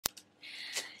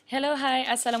Hello, hai,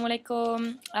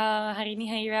 Assalamualaikum. Hari ni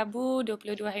hari Rabu,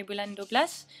 22 hari bulan 12,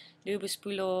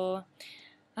 2010.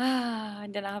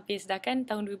 Dah nak habis dah kan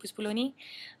tahun 2010 ni.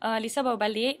 Lisa baru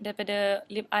balik daripada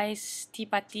Lip Ice Tea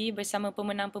Party bersama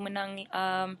pemenang-pemenang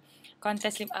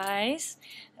kontes Lip Ice.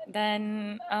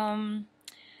 Dan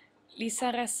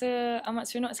Lisa rasa amat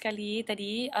seronok sekali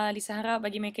tadi. Lisa harap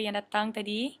bagi mereka yang datang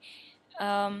tadi,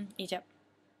 jap.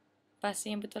 Bahasa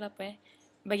yang betul apa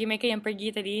Bagi mereka yang pergi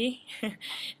tadi,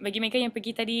 bagi mereka yang pergi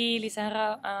tadi, Lisa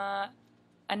harap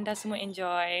anda semua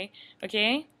enjoy.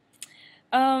 Okay?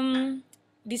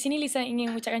 Di sini Lisa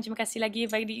ingin mengucapkan terima kasih lagi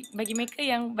bagi mereka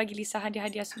yang bagi Lisa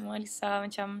hadiah-hadiah semua. Lisa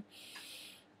macam,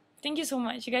 thank you so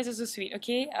much. You guys are so sweet.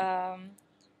 Okay?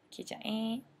 Okay, sekejap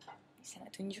Lisa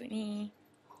nak tunjuk ni.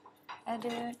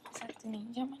 Ada satu ni.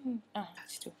 Macam mana?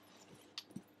 Situ.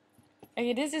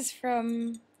 Okay, this is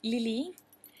from Lily.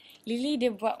 Lily dia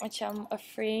buat macam a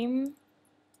frame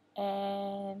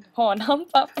and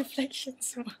nampak reflection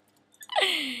semua.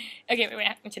 Okay,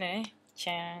 wait, macam mana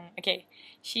Okay,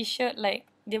 she showed like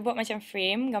dia buat macam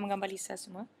frame gambar-gambar Lisa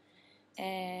semua,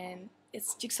 and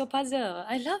it's jigsaw puzzle.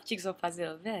 I love jigsaw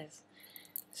puzzle, best.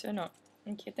 So no,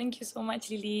 okay, thank you so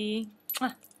much Lily.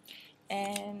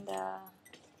 And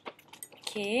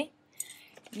okay,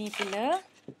 ni pula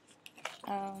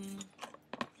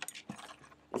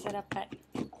Lisa dapat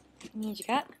ni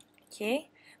juga. Okay,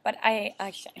 but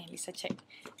Lisa check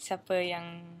siapa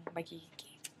yang bagi.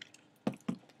 Okay.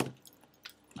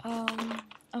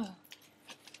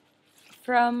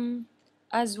 From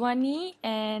Azwani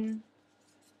and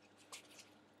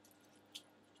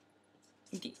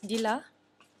Dila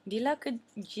ke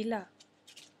Dila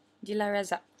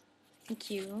Razak.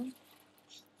 Thank you.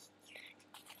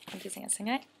 Thank you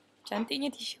sangat-sangat. Cantiknya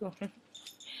tisu.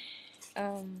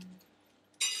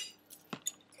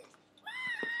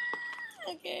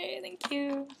 Okay, thank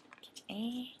you.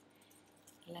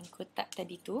 Dalam kotak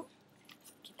tadi tu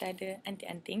kita ada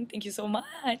anting-anting. Thank you so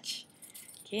much.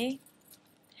 Okay.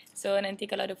 So nanti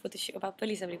kalau ada photoshoot apa-apa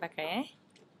Lisa boleh pakai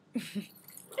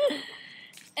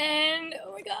And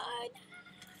oh my god.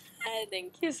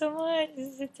 Thank you so much.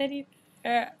 This is a teddy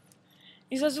bear.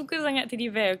 Lisa suka sangat teddy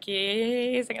bear.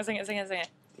 Okay. Sangat.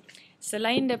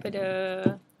 Selain daripada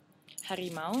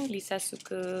harimau, Lisa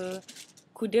suka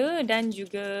kuda dan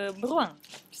juga beruang.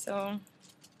 So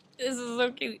this is so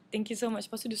cute. Thank you so much.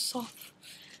 Lepas tu dia soft.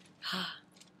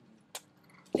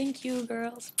 Thank you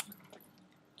girls.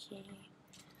 Okay.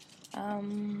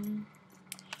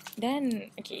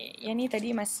 Dan okay, yang ni tadi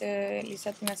masa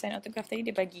Lisa tengah sign autograph tadi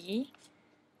dia bagi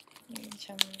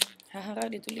macam harap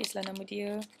dia tulislah nama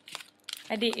dia.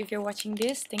 Adik, if you're watching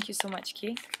this, thank you so much,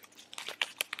 okay?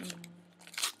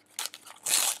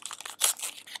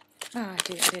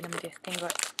 Ada nama dia. Thank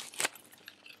God.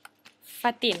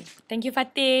 Fatin. Thank you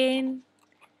Fatin.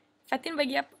 Fatin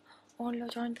bagi apa? Oh lah,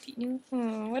 cantiknya.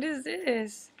 What is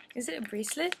this? Is it a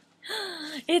bracelet?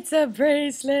 It's a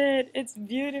bracelet. It's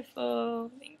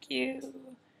beautiful. Thank you.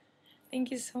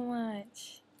 Thank you so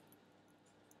much.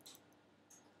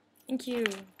 Thank you.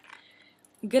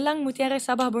 Gelang Mutiara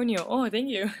Sabah Borneo. Oh, thank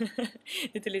you.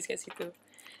 Dia tulis kat situ.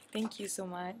 Thank you so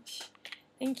much.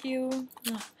 Thank you.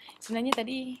 Sebenarnya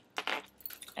tadi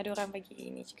ada orang bagi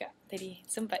ini juga. Tadi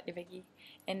sempat dia bagi.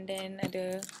 And then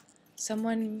ada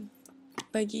someone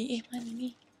bagi, mana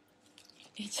ni?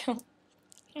 Jom.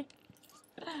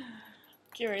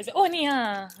 Okay, where is it? Oh, ni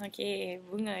Okay,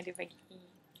 bunga dia bagi.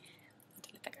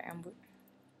 Untuk letak kat rambut.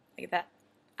 Like that.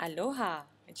 Aloha.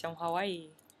 Macam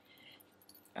Hawaii.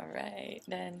 Alright,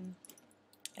 dan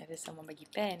ada someone bagi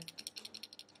pen.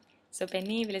 So pen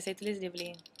ni bila saya tulis dia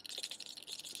boleh.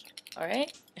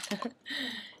 Alright.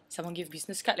 Someone give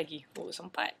business card lagi. Oh,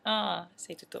 sempat.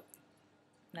 Saya tutup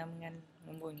nama dengan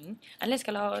nombor ni. Unless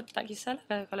kalau tak kisahlah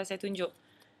kalau saya tunjuk.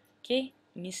 Okay,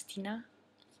 Miss Tina.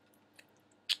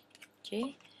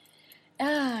 Okay.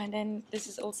 Then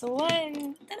this is also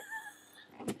one. Ta-da!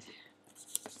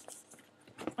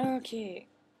 Okay.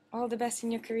 All the best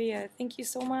in your career. Thank you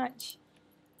so much.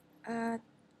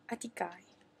 Atika.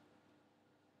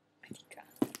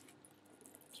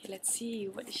 Okay, let's see.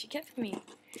 What did she get for me?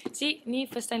 See, ni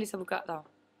first time Lisa buka tau.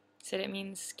 So that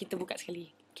means kita buka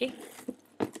sekali. Okay?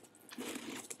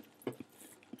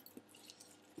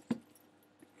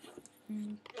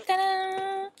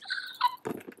 Ta-da!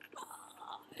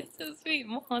 It's so sweet.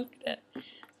 Mom, look at that.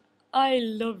 I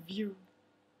love you.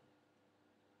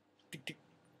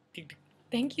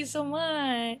 Thank you so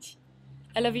much.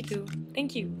 I love you too.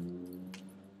 Thank you.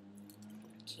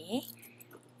 Okay.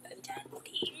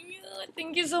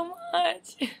 Thank you so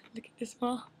much. Look at this,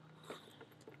 Mom.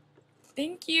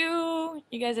 Thank you.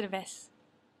 You guys are the best.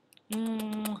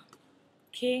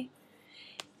 Okay.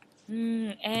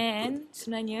 And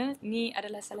sebenarnya ni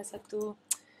adalah salah satu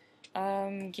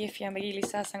gift yang bagi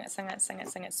Lisa sangat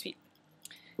sweet.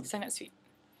 Sangat sweet.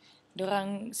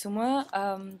 Diorang semua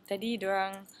tadi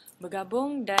diorang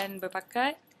bergabung dan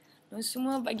berpakat. Diorang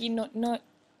semua bagi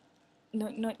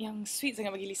note-note yang sweet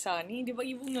sangat bagi Lisa. Ni dia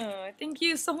bagi bunga. Thank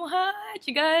you so much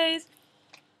you guys.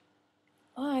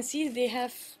 See they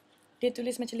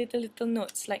tulis macam little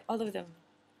notes like all of them.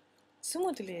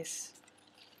 Semua tulis.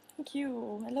 Thank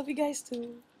you. I love you guys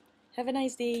too. Have a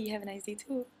nice day. You have a nice day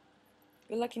too.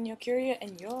 Good luck in your career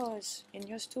and yours. And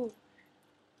yours too.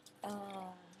 Thank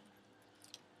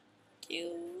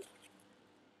you.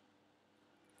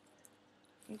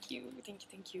 Thank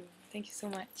you. Thank you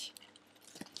so much.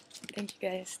 Thank you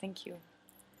guys. Thank you.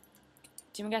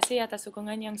 Terima kasih atas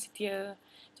sokongan yang setia.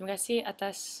 Terima kasih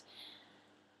atas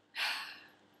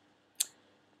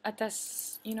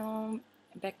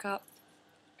backup.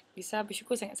 Lisa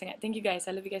bersyukur sangat-sangat. Thank you guys.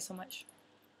 I love you guys so much.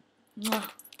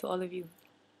 Mwah, to all of you.